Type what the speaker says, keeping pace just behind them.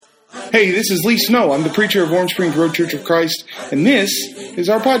Hey, this is Lee Snow. I'm the preacher of Orange Springs Road Church of Christ, and this is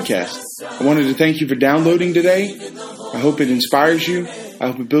our podcast. I wanted to thank you for downloading today. I hope it inspires you. I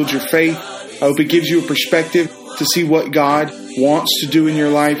hope it builds your faith. I hope it gives you a perspective to see what God wants to do in your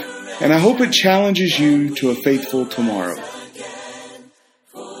life. And I hope it challenges you to a faithful tomorrow.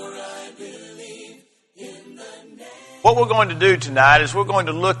 What we're going to do tonight is we're going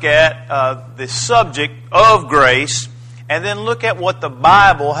to look at the subject of grace and then look at what the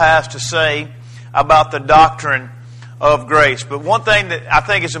Bible has to say about the doctrine of grace. But one thing that I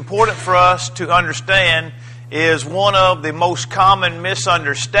think is important for us to understand is one of the most common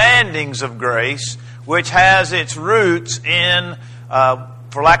misunderstandings of grace, which has its roots in,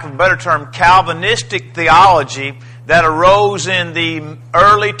 for lack of a better term, Calvinistic theology that arose in the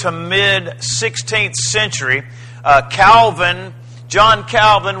early to mid 16th century. John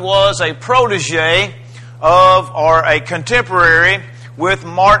Calvin was a protege of, or a contemporary with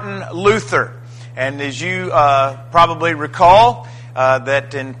Martin Luther. And as you probably recall,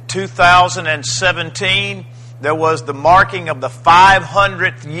 that in 2017, there was the marking of the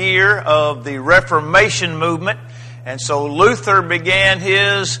 500th year of the Reformation movement. And so Luther began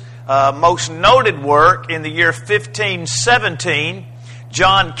his most noted work in the year 1517.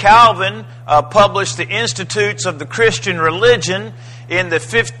 John Calvin published the Institutes of the Christian Religion in the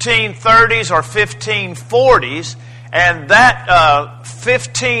 1530s or 1540s, and that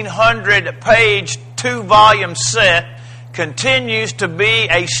 1,500-page 2-volume set continues to be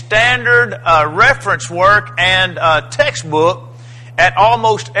a standard reference work and textbook at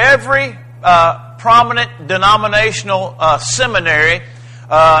almost every prominent denominational seminary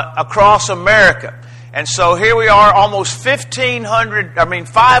across America. And so here we are almost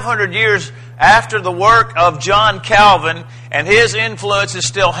 500 years after the work of John Calvin, and his influence is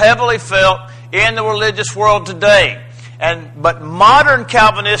still heavily felt in the religious world today. But modern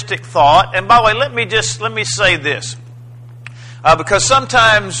Calvinistic thought, and by the way, let me say this, because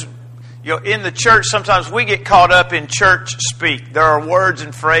sometimes, in the church, sometimes we get caught up in church speak. There are words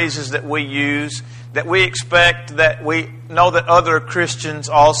and phrases that we use that we expect that we know that other Christians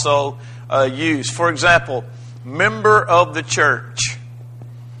also use. For example, member of the church.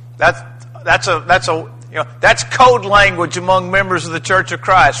 That's code language among members of the Church of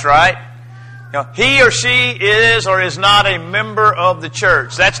Christ, right? He or she is or is not a member of the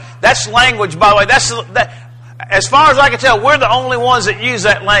church. That's language, by the way. As far as I can tell, we're the only ones that use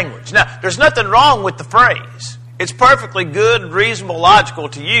that language. Now, there's nothing wrong with the phrase. It's perfectly good, reasonable, logical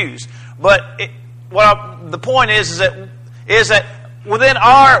to use. But the point is that within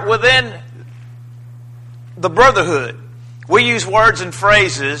the brotherhood, we use words and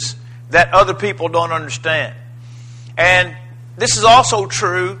phrases that other people don't understand. And this is also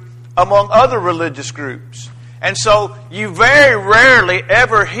true among other religious groups. And so you very rarely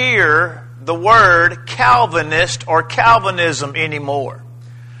ever hear the word Calvinist or Calvinism anymore.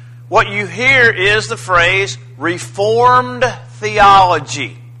 What you hear is the phrase Reformed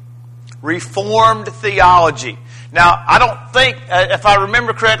theology. Reformed theology. Now, I don't think, if I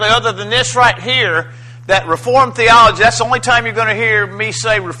remember correctly, other than this right here, that Reformed theology, that's the only time you're going to hear me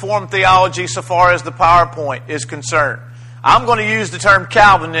say Reformed theology so far as the PowerPoint is concerned. I'm going to use the term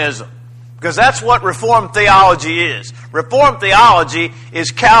Calvinism, because that's what Reformed theology is. Reformed theology is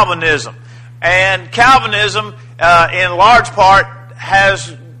Calvinism. And Calvinism, in large part,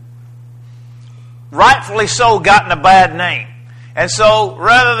 has rightfully so gotten a bad name. And so,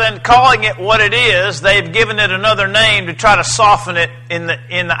 rather than calling it what it is, they've given it another name to try to soften it in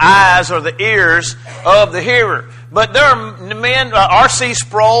the eyes or the ears of the hearer. But there are men, R.C.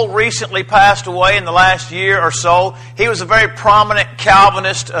 Sproul recently passed away in the last year or so. He was a very prominent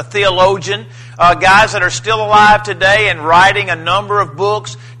Calvinist theologian. Guys that are still alive today and writing a number of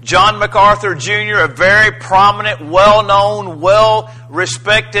books. John MacArthur Jr., a very prominent, well-known,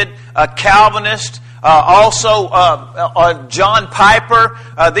 well-respected Calvinist. Also, John Piper.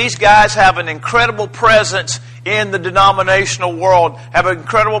 These guys have an incredible presence in the denominational world, have an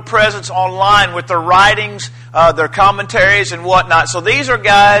incredible presence online with their writings, their commentaries and whatnot. So these are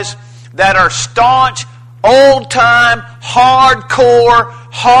guys that are staunch, old-time, hardcore,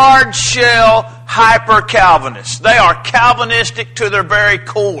 hard-shell, hyper-Calvinists. They are Calvinistic to their very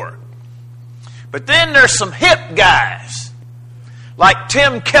core. But then there's some hip guys, like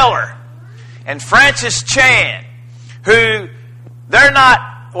Tim Keller and Francis Chan, who they're not,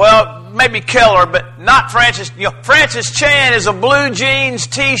 well, maybe Keller, but not Francis. Francis Chan is a blue jeans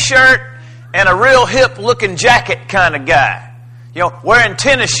T-shirt and a real hip-looking jacket kind of guy, wearing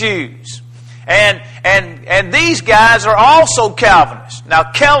tennis shoes. And these guys are also Calvinists.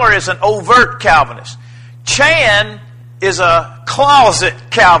 Now, Keller is an overt Calvinist. Chan is a closet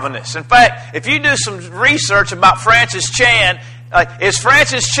Calvinist. In fact, if you do some research about Francis Chan, is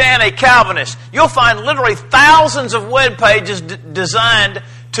Francis Chan a Calvinist? You'll find literally thousands of web pages designed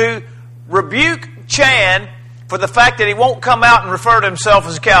to rebuke Chan for the fact that he won't come out and refer to himself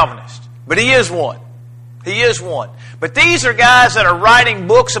as a Calvinist. But he is one. He is one. But these are guys that are writing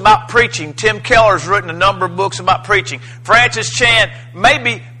books about preaching. Tim Keller's written a number of books about preaching. Francis Chan may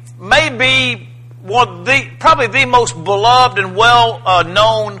be probably the most beloved and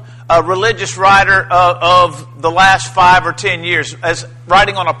well-known religious writer of the last 5 or 10 years, as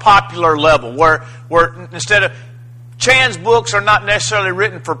writing on a popular level, where instead of Chan's books are not necessarily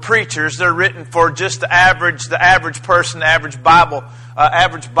written for preachers; they're written for just the average person, the average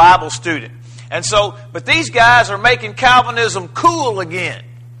Bible student. And so, but these guys are making Calvinism cool again.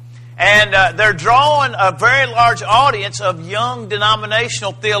 And they're drawing a very large audience of young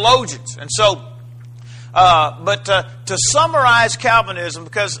denominational theologians. And so, to summarize Calvinism,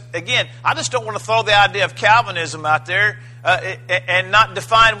 because again, I just don't want to throw the idea of Calvinism out there and not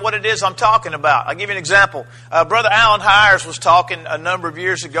define what it is I'm talking about. I'll give you an example. Brother Alan Hires was talking a number of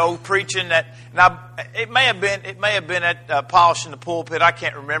years ago, preaching that. Now, it may have been at Polishing the Pulpit. I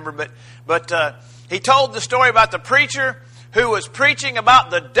can't remember, but he told the story about the preacher who was preaching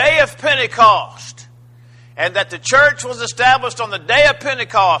about the day of Pentecost, and that the church was established on the day of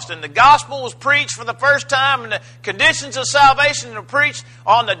Pentecost, and the gospel was preached for the first time, and the conditions of salvation were preached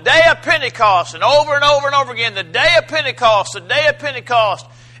on the day of Pentecost, and over and over and over again, the day of Pentecost, the day of Pentecost.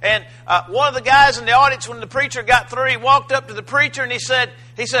 And one of the guys in the audience, when the preacher got through, he walked up to the preacher and he said,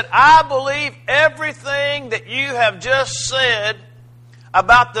 "I believe everything that you have just said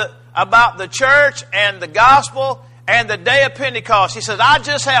about the church and the gospel and the day of Pentecost." He says, "I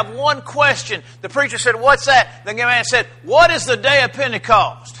just have one question." The preacher said, "What's that?" The man said, "What is the day of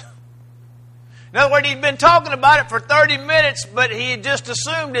Pentecost?" In other words, he'd been talking about it for 30 minutes, but he had just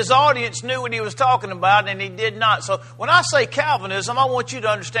assumed his audience knew what he was talking about, and he did not. So when I say Calvinism, I want you to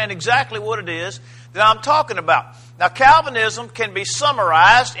understand exactly what it is that I'm talking about. Now, Calvinism can be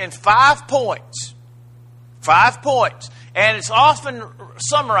summarized in 5 points. 5 points. And it's often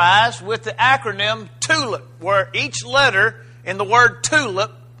summarized with the acronym TULIP, where each letter in the word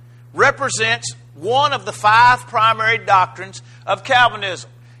TULIP represents one of the 5 primary doctrines of Calvinism.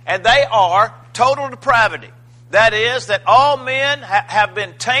 And they are total depravity. That is, that all men have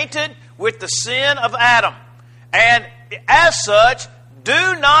been tainted with the sin of Adam, and as such,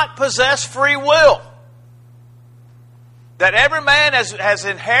 do not possess free will. That every man has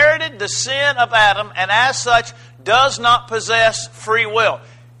inherited the sin of Adam, and as such, does not possess free will.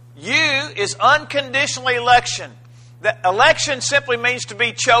 U is unconditional election. The election simply means to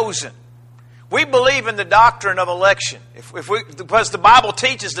be chosen. We believe in the doctrine of election, because the Bible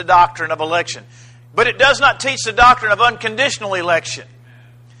teaches the doctrine of election. But it does not teach the doctrine of unconditional election.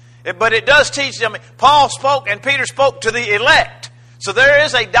 But it does teach them. Paul spoke and Peter spoke to the elect. So there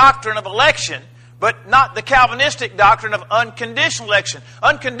is a doctrine of election, but not the Calvinistic doctrine of unconditional election.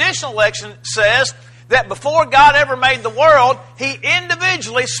 Unconditional election says that before God ever made the world, He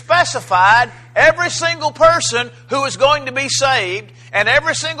individually specified every single person who was going to be saved and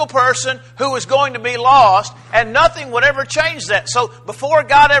every single person who was going to be lost, and nothing would ever change that. So before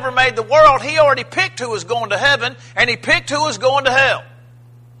God ever made the world, He already picked who was going to heaven and He picked who was going to hell.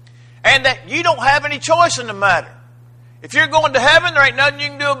 And that you don't have any choice in the matter. If you're going to heaven, there ain't nothing you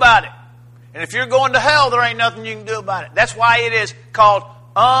can do about it. And if you're going to hell, there ain't nothing you can do about it. That's why it is called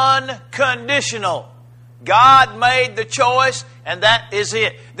unconditional. God made the choice, and that is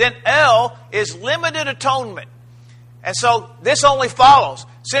it. Then L is limited atonement. And so this only follows.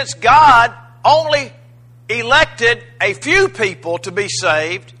 Since God only elected a few people to be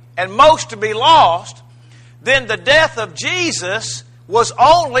saved and most to be lost, then the death of Jesus was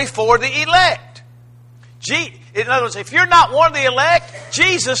only for the elect. In other words, if you're not one of the elect,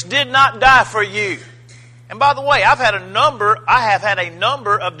 Jesus did not die for you. And by the way, I have had a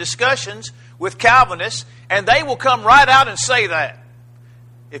number of discussions with Calvinists, and they will come right out and say that.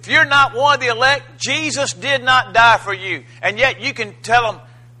 If you're not one of the elect, Jesus did not die for you. And yet you can tell them,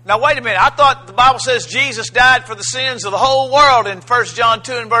 now wait a minute, I thought the Bible says Jesus died for the sins of the whole world in 1 John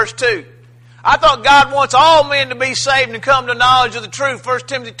 2 and verse 2. I thought God wants all men to be saved and come to knowledge of the truth, 1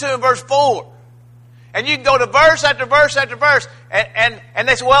 Timothy 2 and verse 4. And you can go to verse after verse after verse, and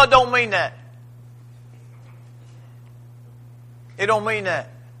they say, well, it don't mean that. It don't mean that.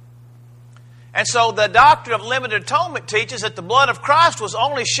 And so the doctrine of limited atonement teaches that the blood of Christ was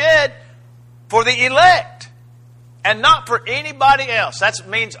only shed for the elect and not for anybody else. That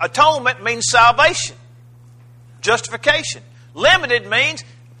means atonement means salvation, justification. Limited means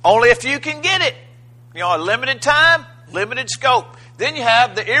only if you can get it. You know, a limited time, Limited scope. Then you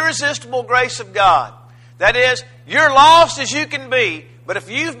have the irresistible grace of God. That is, you're lost as you can be, but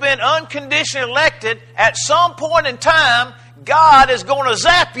if you've been unconditionally elected, at some point in time, God is going to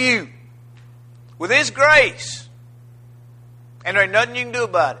zap you with His grace. And there ain't nothing you can do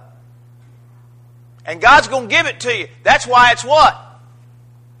about it. And God's going to give it to you. That's why it's what?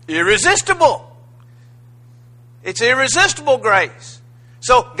 Irresistible. It's irresistible grace.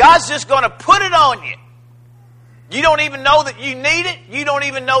 So God's just going to put it on you. You don't even know that you need it. You don't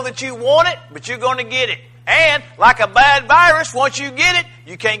even know that you want it, but you're going to get it. And like a bad virus, once you get it,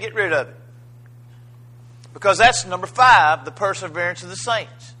 you can't get rid of it. Because that's number 5, the perseverance of the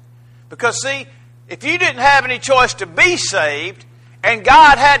saints. Because see, if you didn't have any choice to be saved, and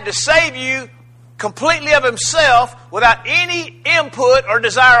God had to save you completely of Himself without any input or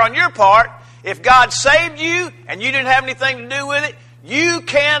desire on your part, if God saved you and you didn't have anything to do with it, you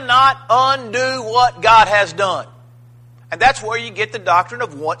cannot undo what God has done. And that's where you get the doctrine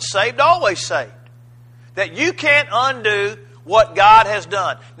of once saved, always saved. That you can't undo what God has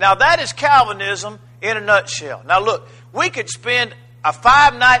done. Now that is Calvinism in a nutshell. Now look, we could spend a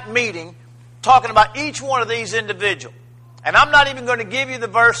 5-night meeting talking about each one of these individuals. And I'm not even going to give you the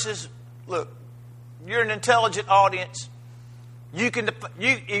verses. Look, you're an intelligent audience. You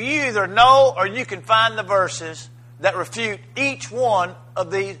either know or you can find the verses that refute each one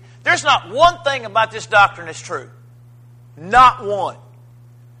of these. There's not one thing about this doctrine that's true. Not one.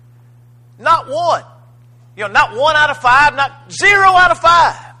 Not one. Not 1 out of 5, not 0 out of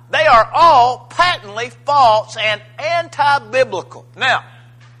 5. They are all patently false and anti-biblical. Now,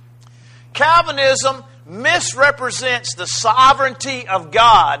 Calvinism misrepresents the sovereignty of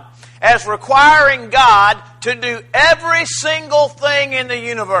God as requiring God to do every single thing in the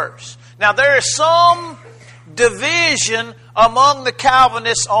universe. Now, there is some division among the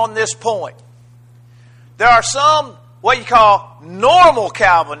Calvinists on this point. There are some, what you call normal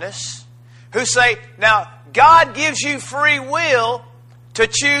Calvinists, who say, now, God gives you free will to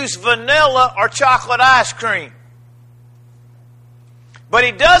choose vanilla or chocolate ice cream. But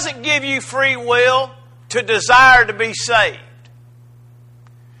He doesn't give you free will to desire to be saved.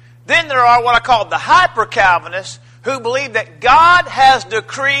 Then there are what I call the hyper-Calvinists who believe that God has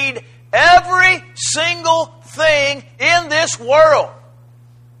decreed every single thing in this world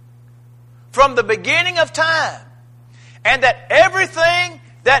from the beginning of time. And that everything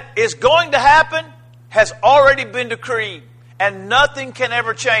that is going to happen has already been decreed. And nothing can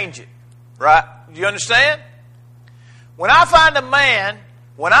ever change it. Right? Do you understand? When I find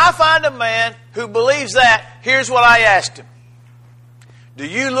a man who believes that, here's what I asked him. Do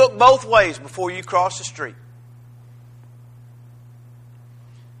you look both ways before you cross the street?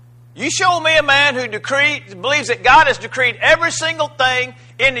 You show me a man who believes that God has decreed every single thing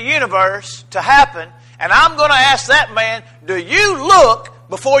in the universe to happen, and I'm going to ask that man, do you look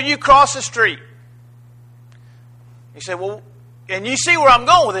before you cross the street? You say, well, and you see where I'm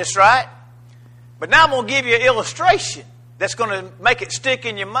going with this, right? But now I'm going to give you an illustration that's going to make it stick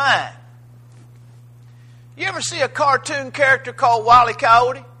in your mind. You ever see a cartoon character called Wile E.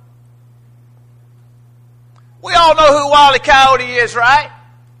 Coyote? We all know who Wile E. Coyote is, right?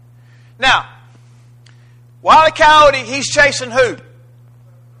 Now, Wile E. Coyote, he's chasing who?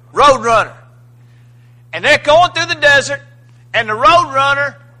 Roadrunner. And they're going through the desert, and the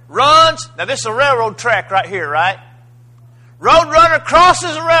Roadrunner runs. Now, this is a railroad track right here, right? Roadrunner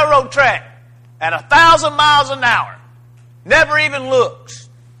crosses a railroad track at 1,000 miles an hour. Never even looks.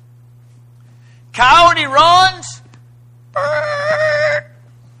 Coyote runs,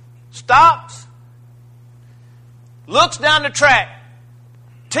 stops, looks down the track.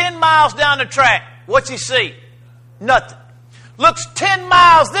 10 miles down the track, what's he see? Nothing. Looks 10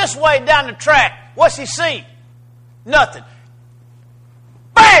 miles this way down the track, what's he see? Nothing.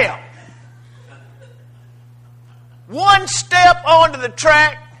 Bam! One step onto the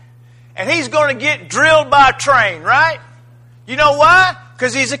track, and he's going to get drilled by a train, right? You know why?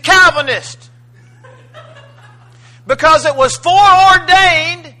 Because he's a Calvinist. Because it was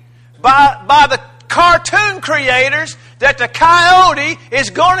foreordained by the cartoon creators that the coyote is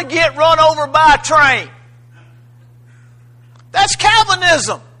going to get run over by a train. That's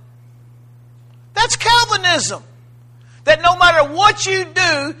Calvinism. That's Calvinism. That no matter what you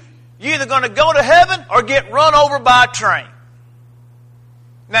do, you're either going to go to heaven or get run over by a train.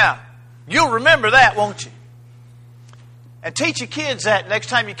 Now, you'll remember that, won't you? And teach your kids that next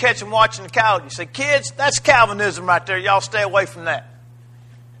time you catch them watching the coyote. You say, kids, that's Calvinism right there. Y'all stay away from that.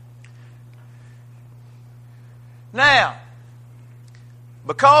 Now,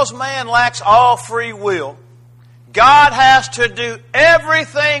 because man lacks all free will, God has to do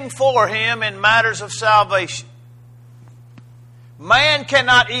everything for him in matters of salvation. man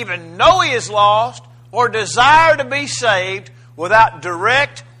cannot even know he is lost or desire to be saved without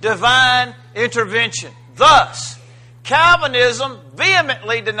direct divine intervention. Thus, Calvinism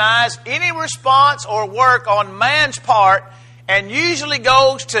vehemently denies any response or work on man's part and usually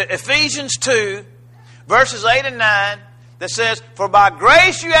goes to Ephesians 2, verses 8 and 9, that says, "For by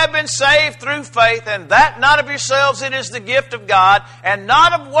grace you have been saved through faith, and that not of yourselves, it is the gift of God, and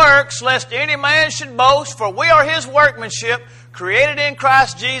not of works, lest any man should boast, for we are His workmanship, created in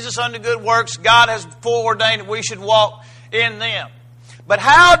Christ Jesus unto good works, God has foreordained that we should walk in them." But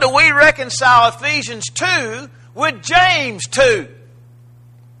how do we reconcile Ephesians 2 with James 2?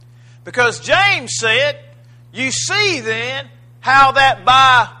 Because James said, "You see then how that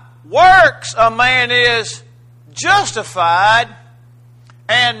by works a man is justified,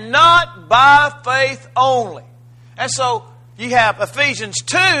 and not by faith only." And so you have Ephesians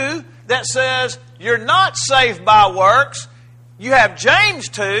 2 that says you're not saved by works. You have James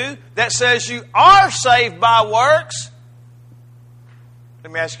 2 that says you are saved by works.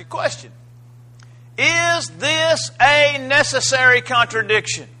 Let me ask you a question. Is this a necessary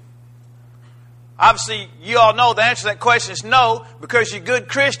contradiction? Obviously, you all know the answer to that question is no, because you're good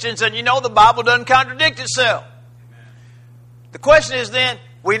Christians and you know the Bible doesn't contradict itself. The question is then,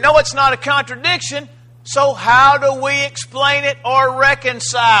 we know it's not a contradiction, so how do we explain it or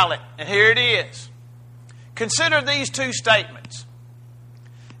reconcile it? And here it is. Consider these two statements.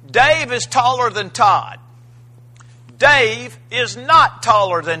 Dave is taller than Todd. Dave is not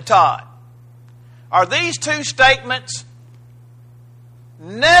taller than Todd. Are these two statements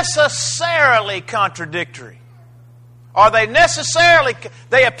necessarily contradictory? Are they necessarily...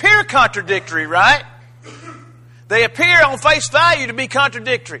 They appear contradictory, right? They appear on face value to be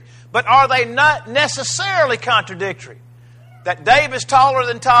contradictory. But are they not necessarily contradictory? That Dave is taller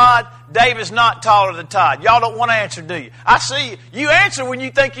than Todd, Dave is not taller than Todd. Y'all don't want to answer, do you? I see you. You answer when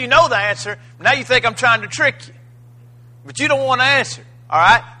you think you know the answer. Now you think I'm trying to trick you. But you don't want to answer. All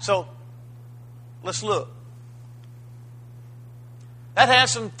right? So, let's look. That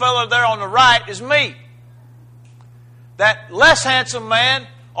handsome fellow there on the right is me. That less handsome man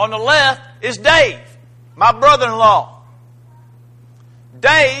on the left is Dave, my brother-in-law.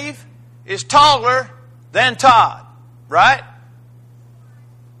 Dave is taller than Todd, right?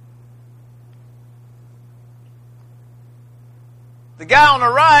 The guy on the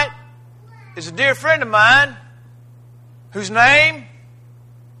right is a dear friend of mine whose name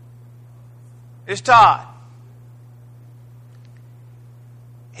is Todd.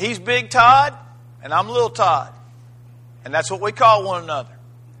 He's Big Todd, and I'm Little Todd. And that's what we call one another.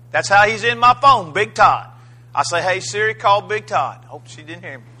 That's how he's in my phone, Big Todd. I say, "Hey, Siri, call Big Todd." Hope she didn't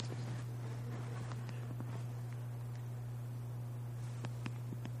hear me.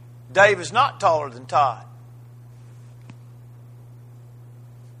 Dave is not taller than Todd.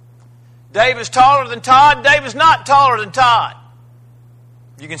 Dave is taller than Todd. Dave is not taller than Todd.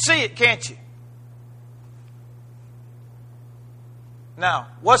 You can see it, can't you? Now,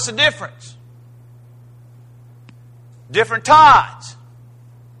 what's the difference? Different Todds.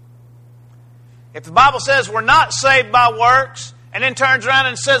 If the Bible says we're not saved by works, and then turns around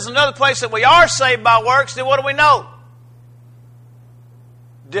and says in another place that we are saved by works, then what do we know?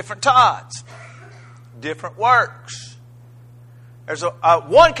 Different Todds. Different works. There's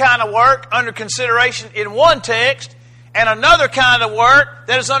one kind of work under consideration in one text, and another kind of work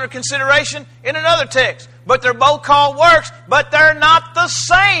that is under consideration in another text. But they're both called works, but they're not the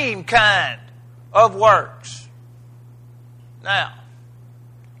same kind of works. Now,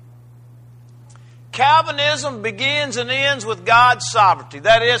 Calvinism begins and ends with God's sovereignty.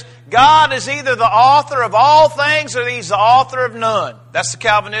 That is, God is either the author of all things or He's the author of none. That's the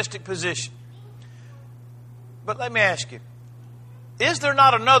Calvinistic position. But let me ask you, is there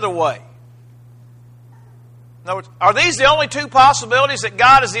not another way? In other words, are these the only two possibilities, that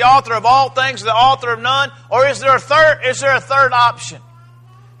God is the author of all things, the author of none? Or is there a third option?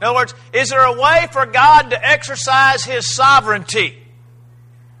 In other words, is there a way for God to exercise His sovereignty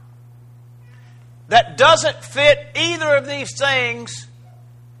that doesn't fit either of these things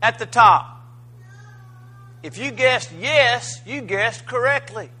at the top? If you guessed yes, you guessed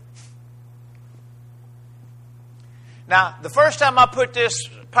correctly. Now, the first time I put this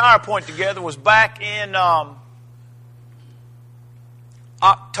PowerPoint together was back in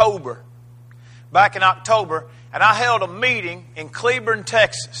October. Back in October, and I held a meeting in Cleburne,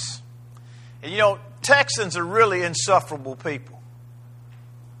 Texas. And you know, Texans are really insufferable people.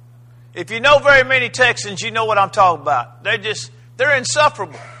 If you know very many Texans, you know what I'm talking about. They're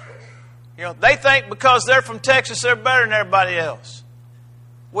insufferable. You know, they think because they're from Texas, they're better than everybody else.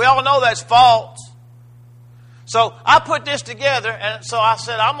 We all know that's false. So I put this together, and so I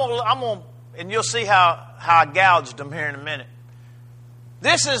said, I'm gonna, and you'll see how I gouged them here in a minute.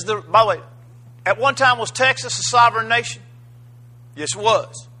 This is by the way, at one time was Texas a sovereign nation? Yes, it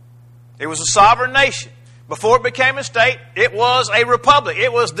was. It was a sovereign nation. Before it became a state, it was a republic.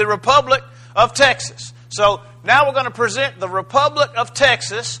 It was the Republic of Texas. So now we're going to present the Republic of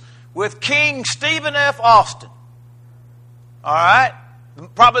Texas with King Stephen F. Austin. All right?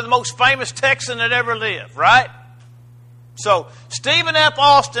 Probably the most famous Texan that ever lived, right? So Stephen F.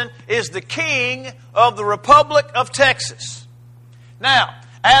 Austin is the king of the Republic of Texas. Now,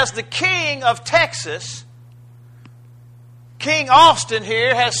 as the king of Texas, King Austin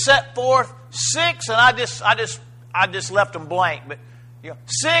here has set forth 6, and I just left them blank, but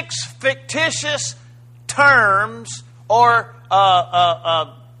 6 fictitious terms or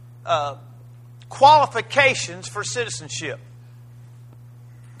qualifications for citizenship.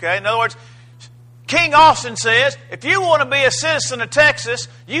 Okay, in other words, King Austin says, if you want to be a citizen of Texas,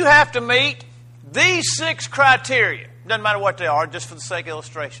 you have to meet these 6 criteria. Doesn't matter what they are, just for the sake of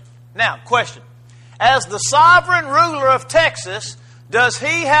illustration. Now, question. As the sovereign ruler of Texas, does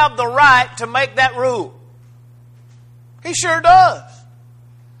he have the right to make that rule? He sure does.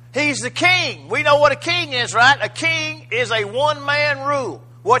 He's the king. We know what a king is, right? A king is a one-man rule.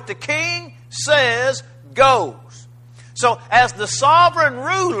 What the king says goes. So, as the sovereign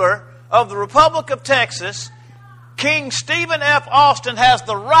ruler of the Republic of Texas, King Stephen F. Austin has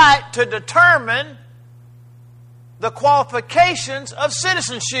the right to determine the qualifications of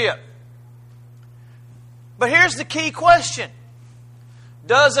citizenship. But here's the key question.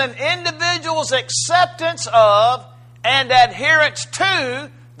 Does an individual's acceptance of and adherence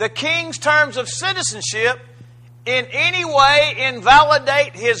to the king's terms of citizenship in any way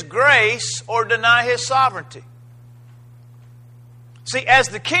invalidate his grace or deny his sovereignty? See, as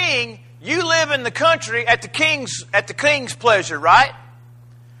the king, you live in the country at the king's pleasure, right?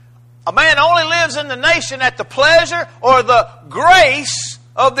 A man only lives in the nation at the pleasure or the grace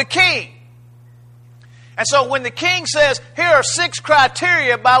of the king. And so when the king says, here are 6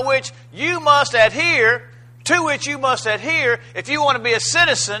 criteria by which you must adhere, to which you must adhere if you want to be a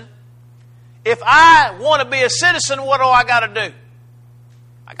citizen, if I want to be a citizen, what do I got to do?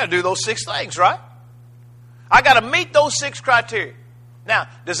 I got to do those 6 things, right? I got to meet those 6 criteria. Now,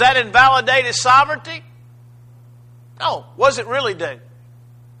 does that invalidate his sovereignty? No. What does it really do?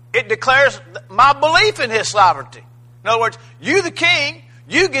 It declares my belief in his sovereignty. In other words, you the king,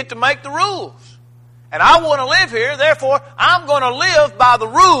 you get to make the rules. And I want to live here, therefore, I'm going to live by the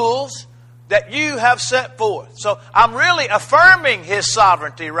rules that you have set forth. So I'm really affirming his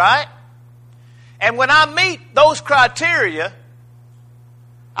sovereignty, right? And when I meet those criteria,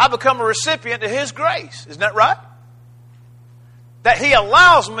 I become a recipient of his grace. Isn't that right? That he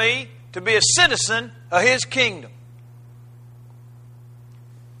allows me to be a citizen of his kingdom.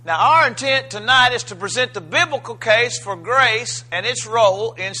 Now, our intent tonight is to present the biblical case for grace and its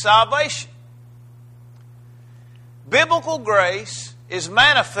role in salvation. Biblical grace is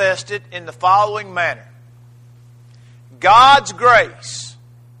manifested in the following manner. God's grace,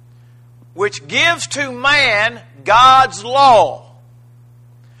 which gives to man God's law,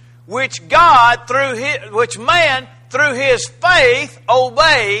 which man through his faith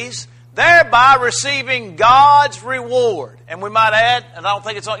obeys, thereby receiving God's reward. And we might add, and I don't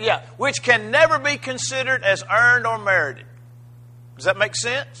think it's on, which can never be considered as earned or merited. Does that make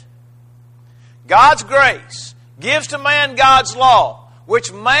sense? God's grace gives to man God's law,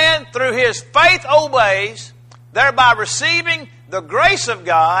 which man through his faith obeys, thereby receiving the grace of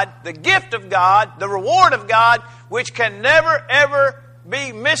God, the gift of God, the reward of God, which can never ever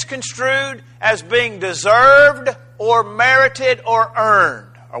be misconstrued as being deserved or merited or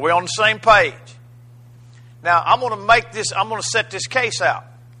earned. Are we on the same page? Now, I'm going to set this case out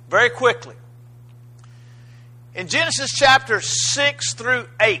very quickly. In Genesis chapter 6 through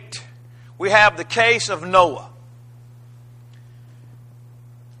 8, we have the case of Noah.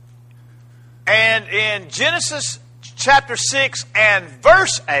 And in Genesis chapter 6 and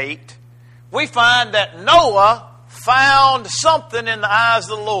verse 8, we find that Noah found something in the eyes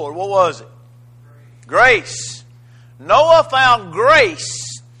of the Lord. What was it? Grace. Noah found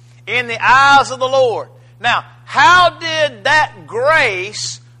grace in the eyes of the Lord. Now, how did that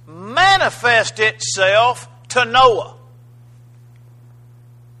grace manifest itself to Noah?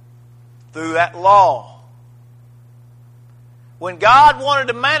 Through that law. When God wanted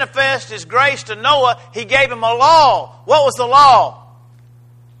to manifest His grace to Noah, He gave him a law. What was the law?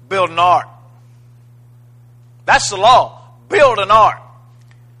 Build an ark. That's the law. Build an ark.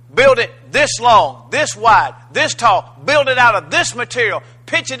 Build it this long, this wide, this tall. Build it out of this material.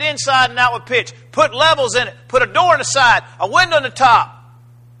 pitch it inside and out with pitch, put levels in it, put a door in the side, a window in the top.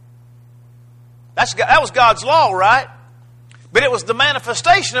 That was God's law, right? But it was the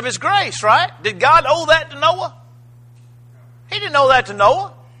manifestation of His grace, right? Did God owe that to Noah? He didn't owe that to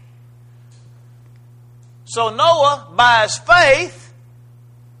Noah. So Noah, by his faith,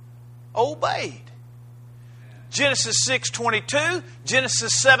 obeyed. Genesis 6:22,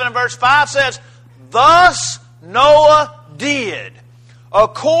 Genesis 7 and verse 5 says, thus Noah did,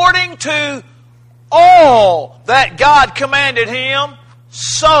 according to all that God commanded him,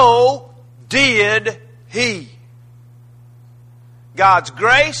 so did he. God's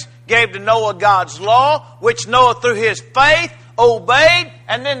grace gave to Noah God's law, which Noah through his faith obeyed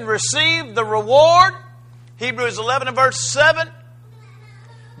and then received the reward. Hebrews 11 and verse 7.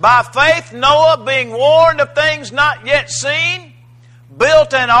 By faith Noah, being warned of things not yet seen,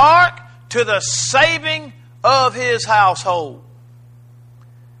 built an ark to the saving of his household.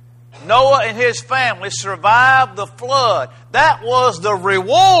 Noah and his family survived the flood. That was the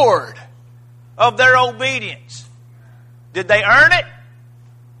reward of their obedience. Did they earn it?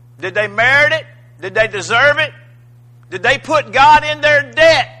 Did they merit it? Did they deserve it? Did they put God in their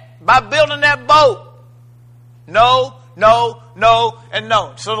debt by building that boat? No, no, no, and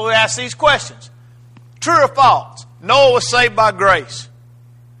no. So we ask these questions. True or false? Noah was saved by grace.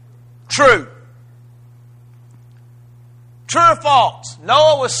 True. True or false?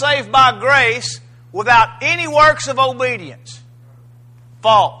 Noah was saved by grace without any works of obedience.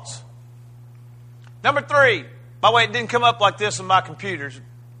 False. Number 3. By the way, it didn't come up like this on my computers.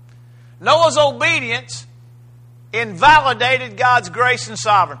 Noah's obedience invalidated God's grace and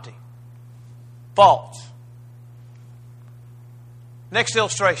sovereignty. False. Next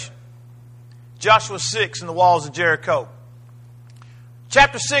illustration. Joshua 6 and the walls of Jericho.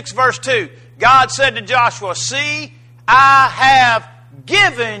 Chapter 6, verse 2. God said to Joshua, see, I have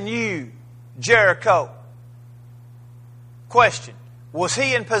given you Jericho. Question. Was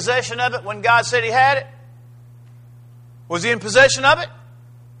he in possession of it when God said he had it? Was he in possession of it?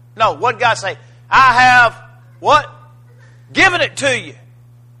 No. What did God say? I have what? Given it to you.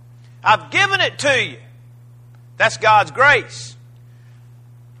 I've given it to you. That's God's grace.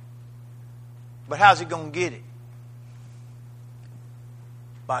 But how's he going to get it?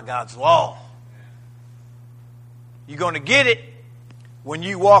 By God's law. You're going to get it when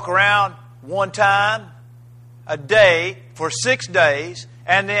you walk around one time a day for 6 days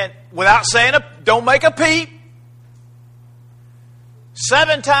and then without saying don't make a peep.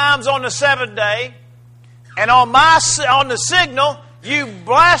 7 times on the 7th day, and on the signal, you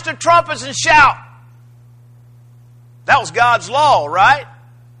blast the trumpets and shout. That was God's law, right?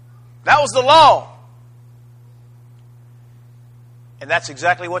 That was the law. And that's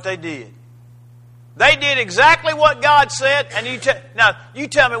exactly what they did. They did exactly what God said, and now you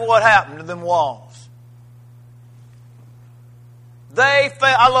tell me what happened to them walls. They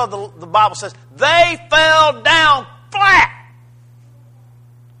fell. I love the Bible says they fell down flat.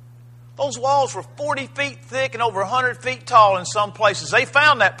 Those walls were 40 feet thick and over 100 feet tall in some places. They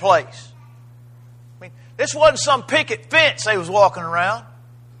found that place. I mean, this wasn't some picket fence they was walking around.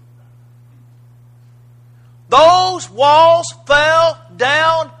 Those walls fell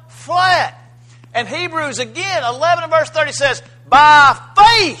down flat. And Hebrews again, 11 and verse 30 says, by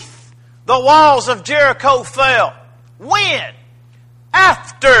faith the walls of Jericho fell. When?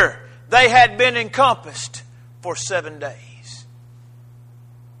 After they had been encompassed for 7 days.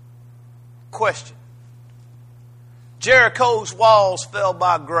 Question. Jericho's walls fell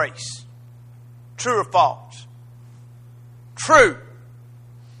by grace. True or false? True.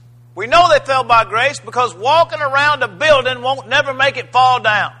 We know they fell by grace because walking around a building won't never make it fall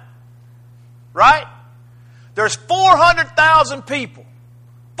down. Right? There's 400,000 people.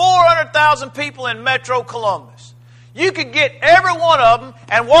 400,000 people in Metro Columbus. You could get every one of them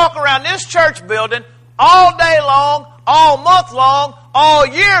and walk around this church building all day long, all month long, all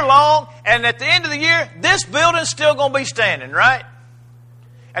year long, and at the end of the year, this building's still going to be standing, right?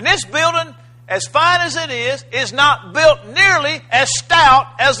 And this building, as fine as it is not built nearly as stout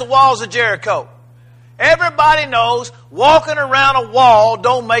as the walls of Jericho. Everybody knows walking around a wall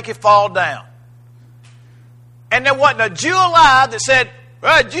don't make it fall down. And there wasn't a Jew alive that said,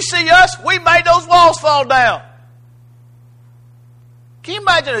 well, did you see us? We made those walls fall down. Can you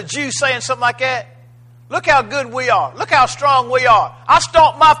imagine a Jew saying something like that? Look how good we are. Look how strong we are. I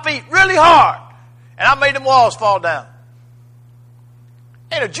stomped my feet really hard, and I made them walls fall down.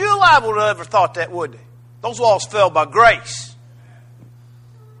 Ain't a Jew alive would have ever thought that, would they? Those walls fell by grace.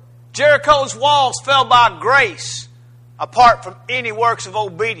 Jericho's walls fell by grace, apart from any works of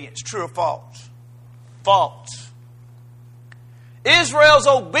obedience. True or false? False. Israel's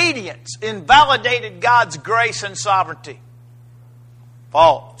obedience invalidated God's grace and sovereignty.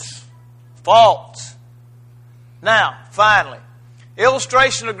 False. False. Now, finally,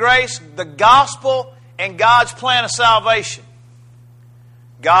 illustration of grace, the gospel and God's plan of salvation.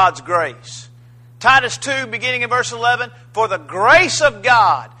 God's grace. Titus 2, beginning in verse 11, for the grace of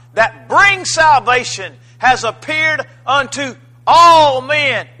God that brings salvation has appeared unto all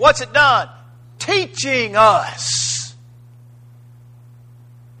men. What's it done? Teaching us.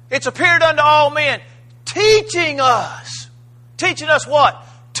 It's appeared unto all men, teaching us. Teaching us what?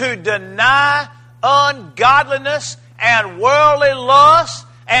 To deny ungodliness and worldly lust,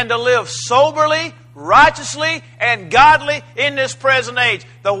 and to live soberly, righteously, and godly in this present age.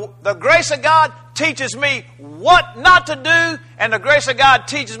 The grace of God teaches me what not to do, and the grace of God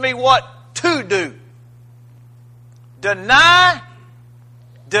teaches me what to do. Deny,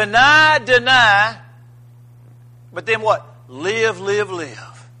 deny, deny, but then what? Live, live,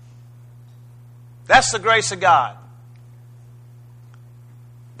 live. That's the grace of God.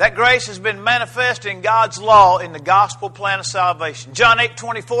 That grace has been manifest in God's law in the gospel plan of salvation. John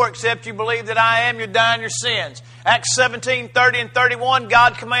 8:24, except you believe that I am, you die in your sins. Acts 17:30 and 31,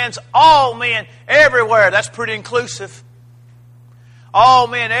 God commands all men everywhere. That's pretty inclusive. All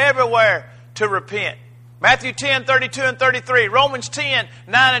men everywhere to repent. Matthew 10:32 and 33. Romans 10:9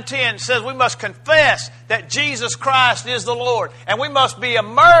 and 10 says we must confess that Jesus Christ is the Lord. And we must be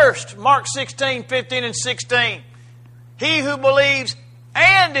immersed. Mark 16:15 and 16. He who believes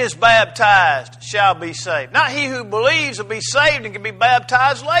and is baptized shall be saved. Not he who believes will be saved and can be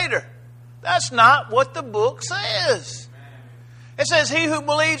baptized later. That's not what the book says. It says he who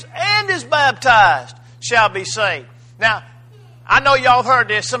believes and is baptized shall be saved. Now, I know y'all have heard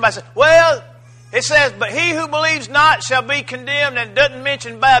this. Somebody said, well, it says, but he who believes not shall be condemned, and it doesn't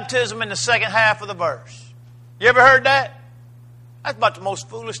mention baptism in the second half of the verse. You ever heard that? That's about the most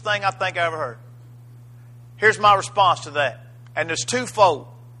foolish thing I think I ever heard. Here's my response to that. And there's twofold.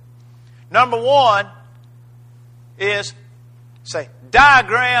 Number one is, say,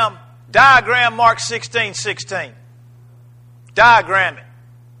 diagram Mark 16:16. Diagram it.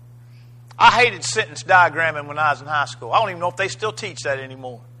 I hated sentence diagramming when I was in high school. I don't even know if they still teach that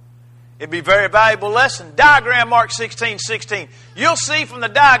anymore. It'd be a very valuable lesson. Diagram Mark 16:16. You'll see from the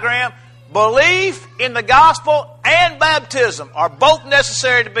diagram, belief in the gospel and baptism are both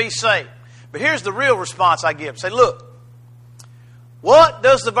necessary to be saved. But here's the real response I give. Say, look, what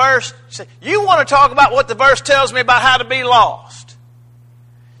does the verse say? You want to talk about what the verse tells me about how to be lost.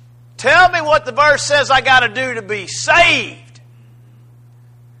 Tell me what the verse says I got to do to be saved.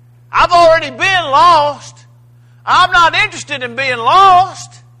 I've already been lost. I'm not interested in being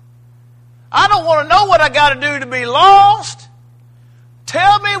lost. I don't want to know what I got to do to be lost.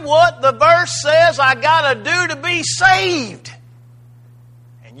 Tell me what the verse says I got to do to be saved.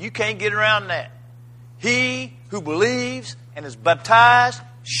 And you can't get around that. He who believes and is baptized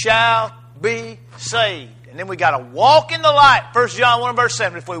shall be saved. And then we got to walk in the light. 1 John 1 verse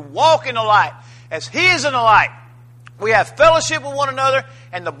 7. If we walk in the light as He is in the light, we have fellowship with one another,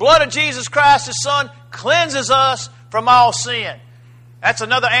 and the blood of Jesus Christ, His Son, cleanses us from all sin. That's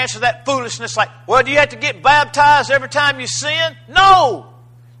another answer to that foolishness. Like, well, do you have to get baptized every time you sin? No.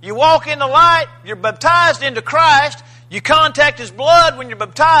 You walk in the light, you're baptized into Christ, you contact His blood when you're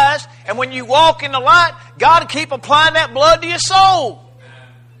baptized, and when you walk in the light, God will keep applying that blood to your soul.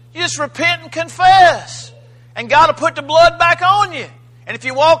 You just repent and confess, and God will put the blood back on you. And if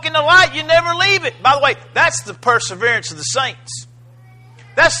you walk in the light, you never leave it. By the way, that's the perseverance of the saints.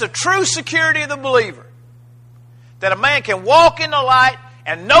 That's the true security of the believer. That a man can walk in the light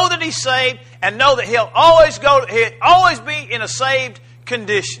and know that he's saved, and know that he'll always be in a saved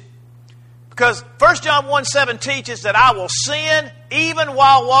condition. Because 1 John 1:7 teaches that I will sin even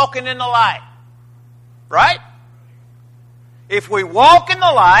while walking in the light. Right? If we walk in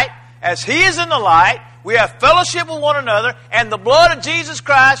the light, as He is in the light, we have fellowship with one another, and the blood of Jesus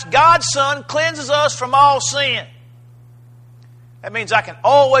Christ, God's Son, cleanses us from all sin. That means I can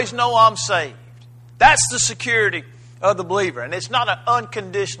always know I'm saved. That's the security of the believer. And it's not an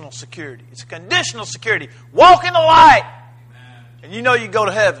unconditional security. It's a conditional security. Walk in the light, and you know you go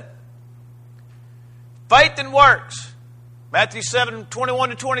to heaven. Faith and works. Matthew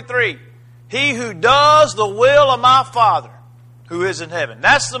 7:21-23. He who does the will of my Father who is in heaven.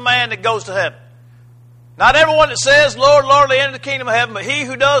 That's the man that goes to heaven. Not everyone that says, Lord, Lord, they enter the kingdom of heaven, but he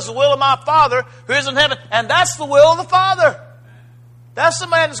who does the will of my Father who is in heaven. And that's the will of the Father. That's the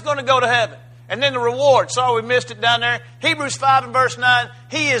man that's going to go to heaven. And then the reward. Sorry we missed it down there. Hebrews 5 and verse 9.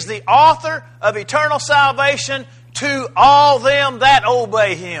 He is the author of eternal salvation to all them that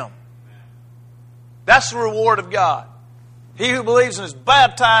obey Him. That's the reward of God. He who believes and is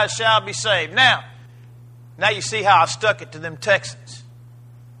baptized shall be saved. Now you see how I stuck it to them Texans.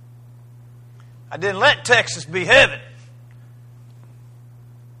 I didn't let Texas be heaven.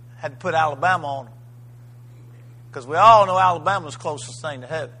 I had to put Alabama on them. Because we all know Alabama's the closest thing to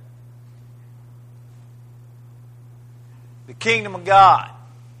heaven. The kingdom of God.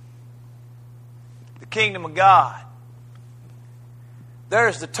 The kingdom of God.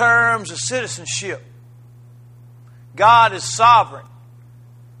 There's the terms of citizenship. God is sovereign.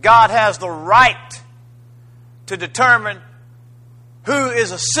 God has the right to determine who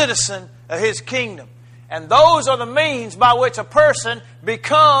is a citizen of His kingdom. And those are the means by which a person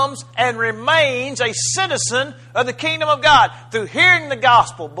becomes and remains a citizen of the kingdom of God. Through hearing the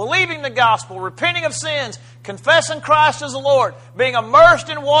gospel, believing the gospel, repenting of sins, confessing Christ as the Lord, being immersed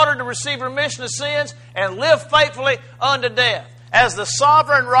in water to receive remission of sins, and live faithfully unto death. As the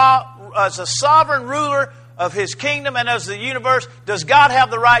sovereign ruler of His kingdom and as the universe, does God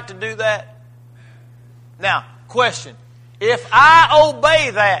have the right to do that? Now, question. If I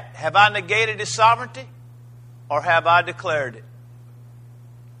obey that, have I negated His sovereignty? Or have I declared it?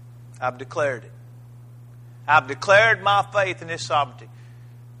 I've declared it. I've declared my faith in His sovereignty.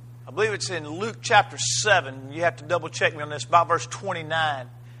 I believe it's in Luke chapter 7. You have to double check me on this. About verse 29.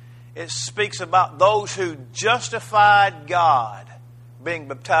 It speaks about those who justified God being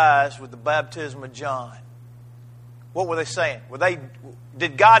baptized with the baptism of John. What were they saying?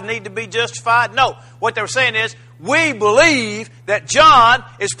 Did God need to be justified? No. What they were saying is, we believe that John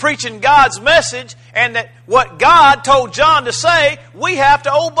is preaching God's message and that what God told John to say, we have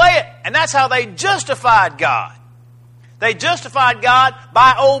to obey it. And that's how they justified God. They justified God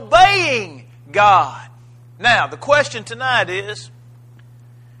by obeying God. Now, the question tonight is,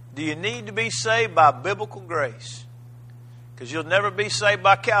 do you need to be saved by biblical grace? Because you'll never be saved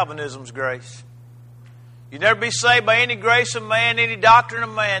by Calvinism's grace. You'll never be saved by any grace of man, any doctrine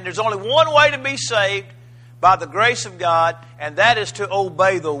of man. There's only one way to be saved, by the grace of God, and that is to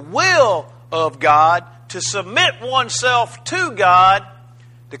obey the will of God, to submit oneself to God,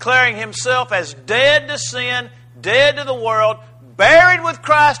 declaring himself as dead to sin, dead to the world, buried with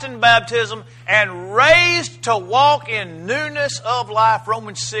Christ in baptism, and raised to walk in newness of life.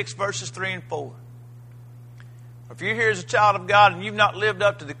 Romans 6, verses 3 and 4. If you're here as a child of God and you've not lived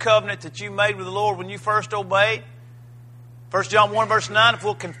up to the covenant that you made with the Lord when you first obeyed, 1 John 1, verse 9, if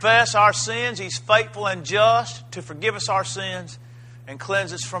we'll confess our sins, He's faithful and just to forgive us our sins and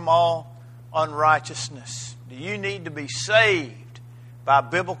cleanse us from all unrighteousness. Do you need to be saved by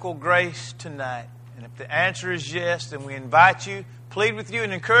biblical grace tonight? And if the answer is yes, then we invite you, plead with you,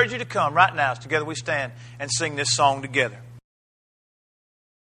 and encourage you to come right now as together we stand and sing this song together.